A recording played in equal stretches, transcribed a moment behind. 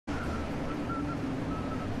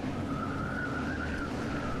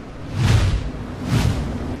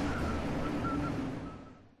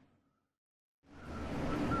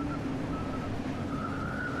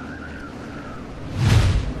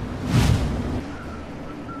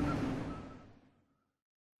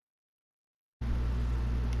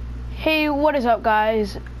what is up,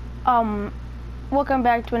 guys? Welcome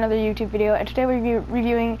back to another YouTube video, and today we're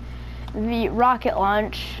reviewing the rocket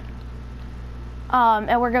launch.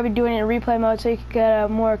 And we're gonna be doing it in replay mode so you can get a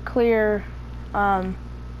more clear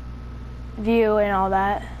view and all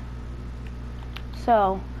that.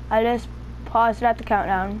 So I just paused it at the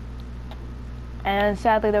countdown, and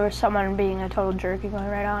sadly there was someone being a total jerk and going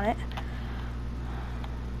right on it.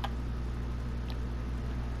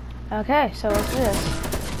 Okay, so let's do this.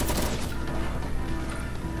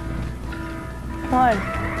 One.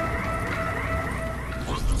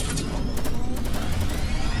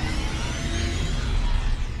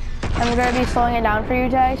 And we're gonna be slowing it down for you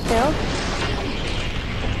guys too.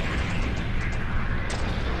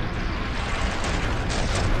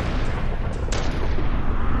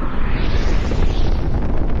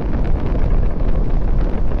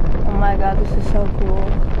 Oh my god, this is so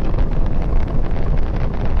cool.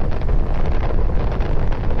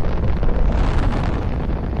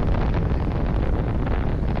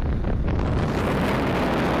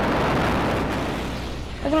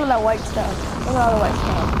 Look at all that white stuff. Look at all the white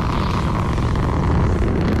stuff.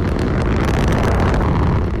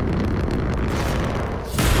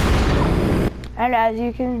 And as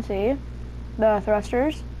you can see, the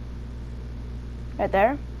thrusters, right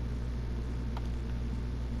there,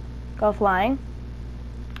 go flying.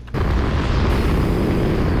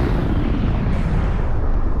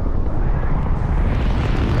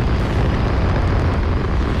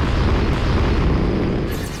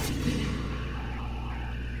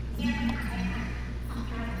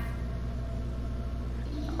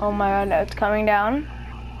 Oh my god, it's coming down.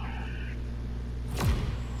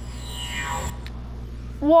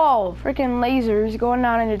 Whoa, freaking lasers going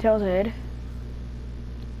down into Tilted.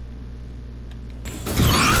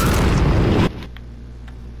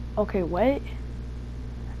 Okay, what?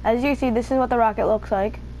 As you can see, this is what the rocket looks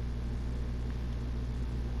like.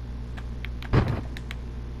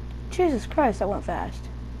 Jesus Christ, that went fast.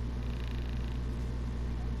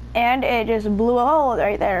 And it just blew a hole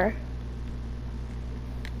right there.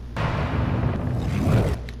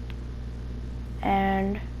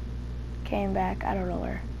 And came back, I don't know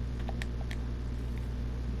where.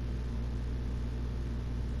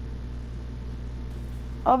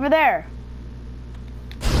 Over there.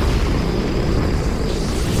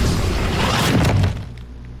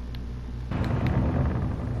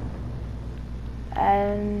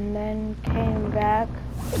 And then came back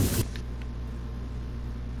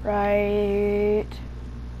right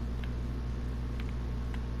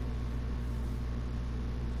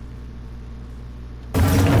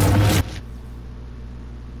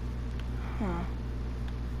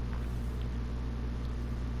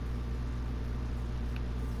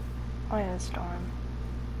oh yeah, storm.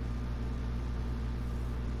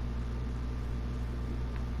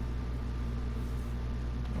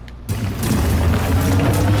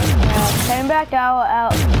 Yeah, came back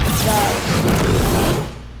out the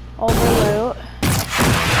overloot,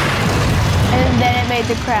 and then it made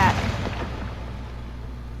the crack.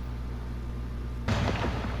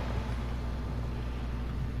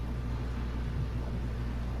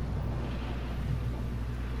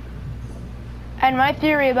 And my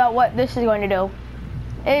theory about what this is going to do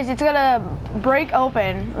is it's gonna break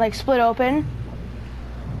open, like split open.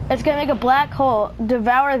 It's gonna make a black hole,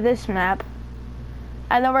 devour this map,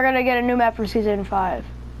 and then we're gonna get a new map for season 5.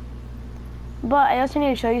 But I also need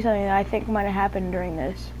to show you something that I think might have happened during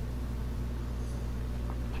this.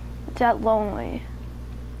 It's that lonely.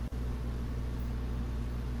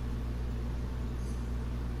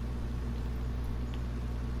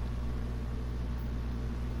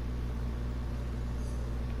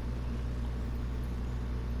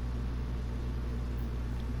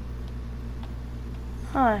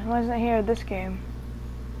 Huh, why isn't it here this game?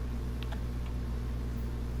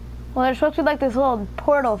 Well, there's supposed to be like this little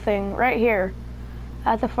portal thing right here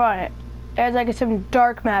at the front. There's like some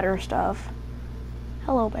dark matter stuff.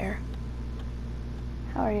 Hello, bear.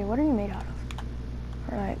 How are you? What are you made out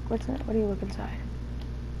of? Or like, what do you look inside?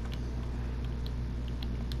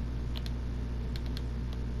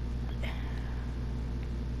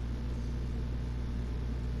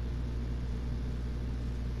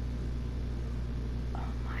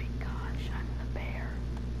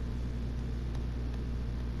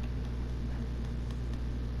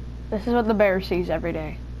 This is what the bear sees every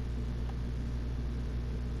day.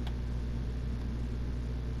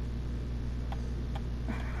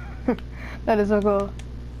 That is so cool.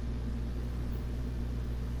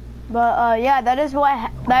 But yeah, that is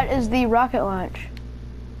the rocket launch.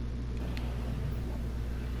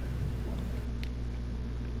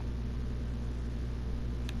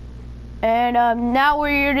 And now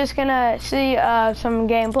we're just gonna see some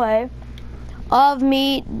gameplay of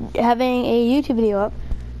me having a YouTube video up.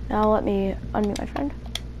 Now let me unmute my friend.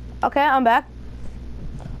 Okay, I'm back.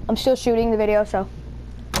 I'm still shooting the video, so.